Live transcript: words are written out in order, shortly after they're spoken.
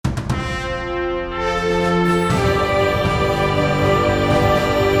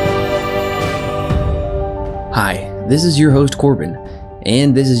Hi, this is your host Corbin,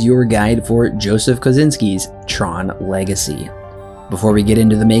 and this is your guide for Joseph Kosinski's Tron Legacy. Before we get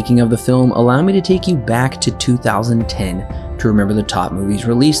into the making of the film, allow me to take you back to 2010 to remember the top movies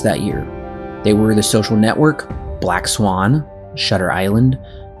released that year. They were The Social Network, Black Swan, Shutter Island,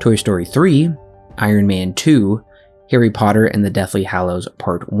 Toy Story 3, Iron Man 2, Harry Potter and the Deathly Hallows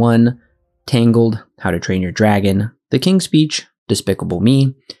Part 1, Tangled, How to Train Your Dragon, The King's Speech, Despicable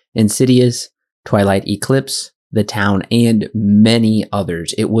Me, Insidious, Twilight Eclipse, The Town, and many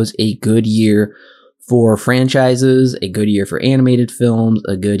others. It was a good year for franchises, a good year for animated films,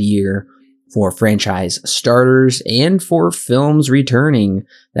 a good year for franchise starters, and for films returning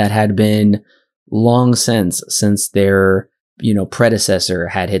that had been long since their, predecessor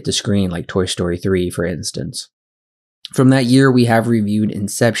had hit the screen, like Toy Story 3, for instance. From that year, we have reviewed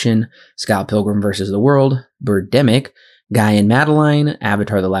Inception, Scott Pilgrim vs. the World, Birdemic, Guy and Madeline,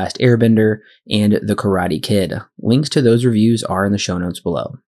 Avatar: The Last Airbender, and The Karate Kid. Links to those reviews are in the show notes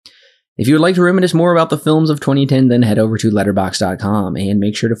below. If you would like to reminisce more about the films of 2010, then head over to letterboxd.com and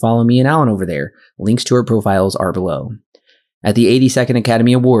make sure to follow me and Alan over there. Links to our profiles are below. At the 82nd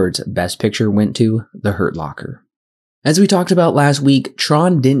Academy Awards, Best Picture went to The Hurt Locker. As we talked about last week,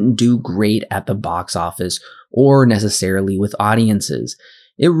 Tron didn't do great at the box office or necessarily with audiences.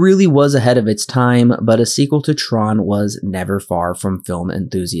 It really was ahead of its time, but a sequel to Tron was never far from film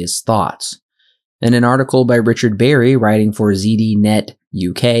enthusiasts' thoughts. In an article by Richard Berry writing for ZDNet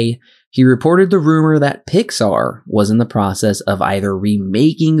UK, he reported the rumor that Pixar was in the process of either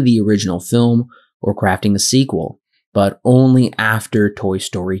remaking the original film or crafting a sequel, but only after Toy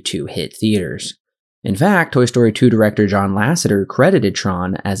Story 2 hit theaters. In fact, Toy Story 2 director John Lasseter credited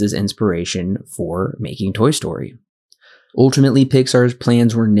Tron as his inspiration for making Toy Story. Ultimately, Pixar's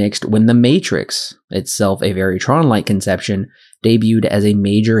plans were nixed when The Matrix, itself a very Tron-like conception, debuted as a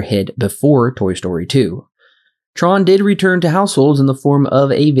major hit before Toy Story 2. Tron did return to households in the form of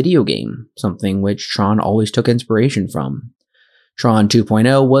a video game, something which Tron always took inspiration from. Tron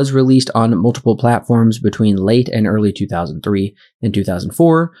 2.0 was released on multiple platforms between late and early 2003 and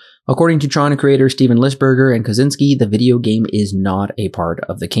 2004. According to Tron creator Steven Lisberger and Kosinski, the video game is not a part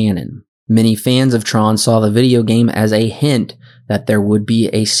of the canon. Many fans of Tron saw the video game as a hint that there would be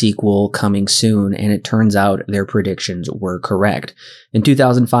a sequel coming soon, and it turns out their predictions were correct. In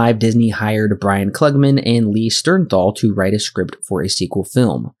 2005, Disney hired Brian Klugman and Lee Sternthal to write a script for a sequel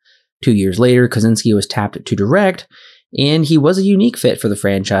film. 2 years later, Kosinski was tapped to direct, and he was a unique fit for the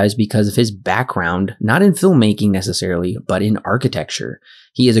franchise because of his background, not in filmmaking necessarily, but in architecture.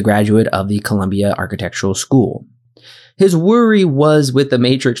 He is a graduate of the Columbia Architectural School. His worry was with the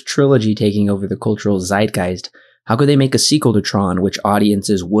Matrix trilogy taking over the cultural zeitgeist, how could they make a sequel to Tron which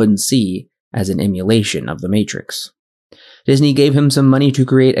audiences wouldn't see as an emulation of the Matrix? Disney gave him some money to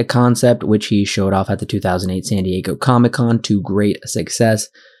create a concept which he showed off at the 2008 San Diego Comic-Con to great success,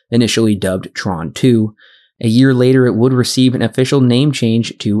 initially dubbed Tron 2. A year later, it would receive an official name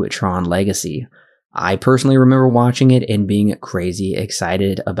change to Tron Legacy. I personally remember watching it and being crazy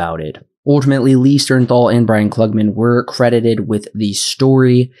excited about it. Ultimately, Lee Sternthal and Brian Klugman were credited with the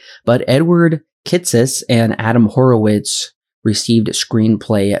story, but Edward Kitsis and Adam Horowitz received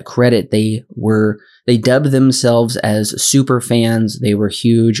screenplay credit. They dubbed themselves as super fans. They were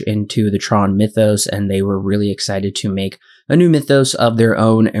huge into the Tron mythos, and they were really excited to make a new mythos of their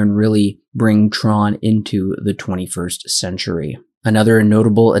own and really bring Tron into the 21st century. Another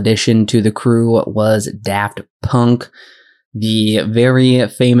notable addition to the crew was Daft Punk, the very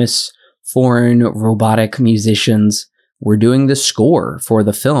famous foreign robotic musicians were doing the score for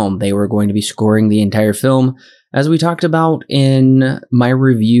the film. They were going to be scoring the entire film. As we talked about in my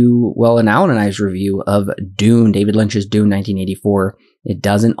review, in Alan and I's review of Dune, David Lynch's Dune 1984, it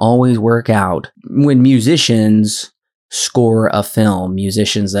doesn't always work out when musicians score a film,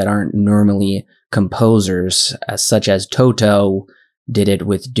 musicians that aren't normally composers, such as Toto did it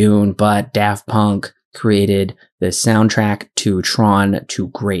with Dune, but Daft Punk created the soundtrack to Tron to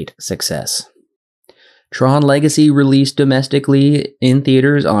great success. Tron Legacy released domestically in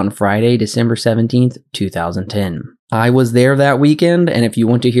theaters on Friday, December 17th, 2010. I was there that weekend, and if you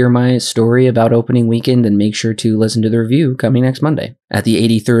want to hear my story about opening weekend, then make sure to listen to the review coming next Monday. At the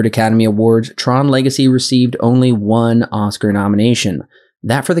 83rd Academy Awards, Tron Legacy received only one Oscar nomination,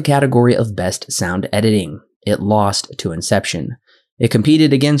 that for the category of Best Sound Editing. It lost to Inception. It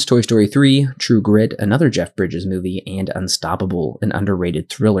competed against Toy Story 3, True Grit, another Jeff Bridges movie, and Unstoppable, an underrated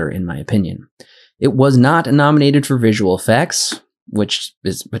thriller in my opinion. It was not nominated for visual effects, which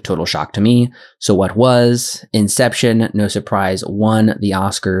is a total shock to me. So what was? Inception, no surprise, won the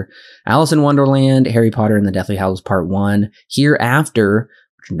Oscar. Alice in Wonderland, Harry Potter and the Deathly Hallows Part 1. Hereafter,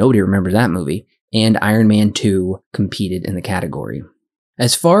 which nobody remembers that movie, and Iron Man 2 competed in the category.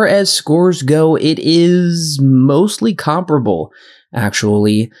 As far as scores go, it is mostly comparable,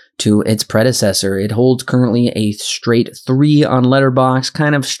 actually, to its predecessor. It holds currently a straight 3 on Letterboxd,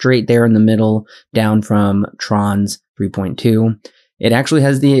 kind of straight there in the middle, down from Tron's 3.2. It actually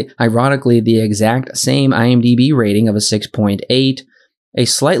has ironically, the exact same IMDb rating of a 6.8, a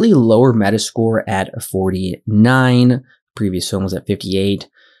slightly lower Metascore at 49. Previous film was at 58.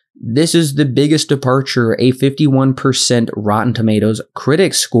 This is the biggest departure, a 51% Rotten Tomatoes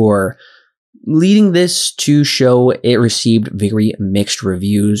critic score, leading this to show it received very mixed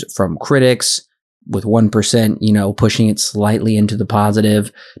reviews from critics, with 1%, pushing it slightly into the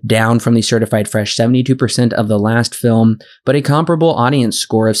positive, down from the certified fresh 72% of the last film, but a comparable audience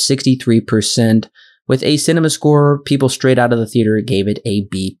score of 63%, with a cinema score, people straight out of the theater gave it a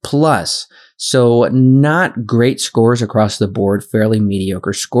B+. So not great scores across the board, fairly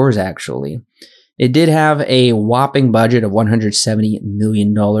mediocre scores actually. It did have a whopping budget of $170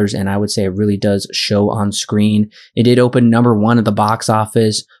 million, and I would say it really does show on screen. It did open number 1 at the box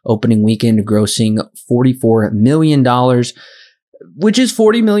office, opening weekend grossing $44 million, which is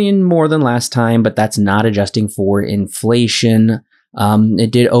 $40 million more than last time, but that's not adjusting for inflation.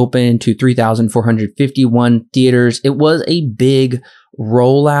 It did open to 3,451 theaters. It was a big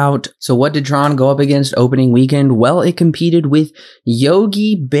rollout. So what did Tron go up against opening weekend? Well, it competed with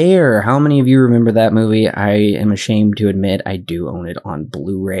Yogi Bear. How many of you remember that movie? I am ashamed to admit I do own it on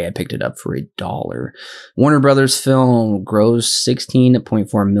Blu-ray. I picked it up for $1. Warner Brothers film grossed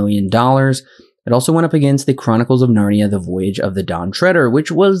 $16.4 million. It also went up against The Chronicles of Narnia, The Voyage of the Dawn Treader,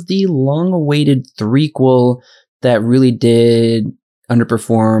 which was the long-awaited threequel that really did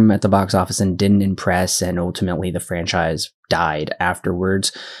underperform at the box office and didn't impress, and ultimately the franchise died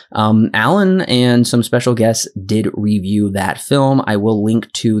afterwards. Alan and some special guests did review that film. I will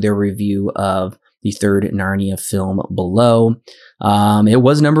link to their review of the third Narnia film below. It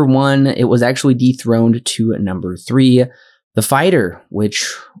was number 1. It was actually dethroned to number 3. The Fighter,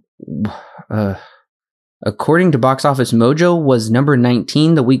 which according to Box Office Mojo was number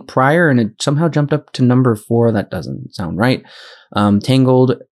 19 the week prior, and it somehow jumped up to number 4. That doesn't sound right.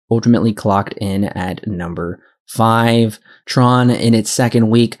 Tangled ultimately clocked in at number 5. Tron, in its second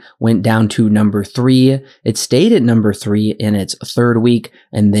week, went down to number 3. It stayed at number 3 in its third week,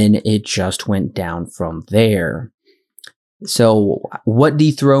 and then it just went down from there. So, what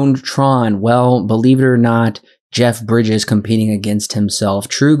dethroned Tron? Well, believe it or not, Jeff Bridges competing against himself.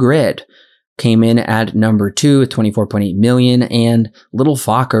 True Grit came in at number 2 with $24.8 million, and Little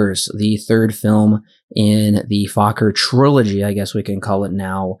Fockers, the third film in the Fokker trilogy, I guess we can call it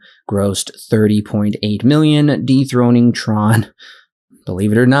now, grossed $30.8 million, dethroning Tron.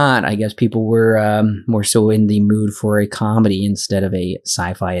 Believe it or not, I guess people were more so in the mood for a comedy instead of a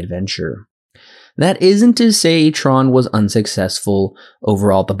sci-fi adventure. That isn't to say Tron was unsuccessful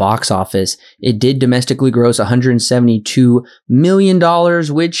overall at the box office. It did domestically gross $172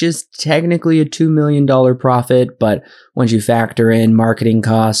 million, which is technically a $2 million profit, but once you factor in marketing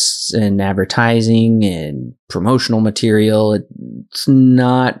costs and advertising and promotional material, it's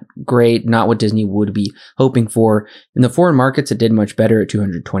not great, not what Disney would be hoping for. In the foreign markets, it did much better at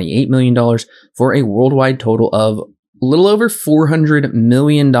 $228 million for a worldwide total of a little over $400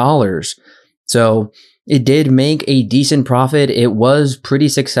 million. So it did make a decent profit. It was pretty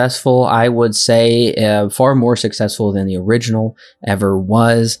successful, I would say, far more successful than the original ever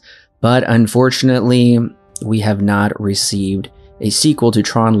was. But unfortunately, we have not received a sequel to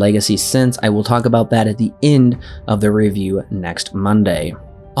Tron Legacy since. I will talk about that at the end of the review next Monday.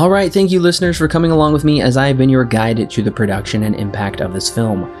 All right, thank you listeners for coming along with me as I have been your guide to the production and impact of this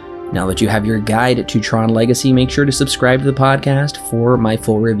film. Now that you have your guide to Tron Legacy, make sure to subscribe to the podcast for my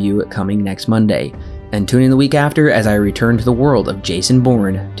full review coming next Monday. And tune in the week after as I return to the world of Jason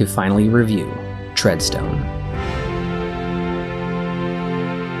Bourne to finally review Treadstone.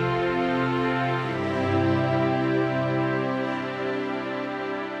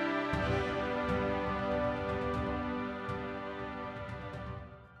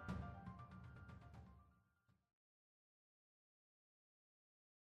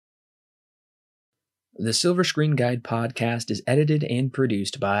 The Silver Screen Guide podcast is edited and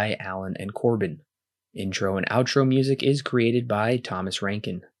produced by Alan and Corbin. Intro and outro music is created by Thomas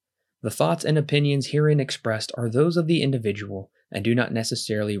Rankin. The thoughts and opinions herein expressed are those of the individual and do not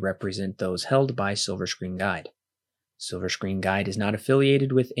necessarily represent those held by Silver Screen Guide. Silver Screen Guide is not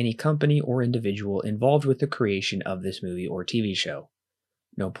affiliated with any company or individual involved with the creation of this movie or TV show.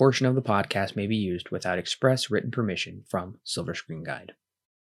 No portion of the podcast may be used without express written permission from Silver Screen Guide.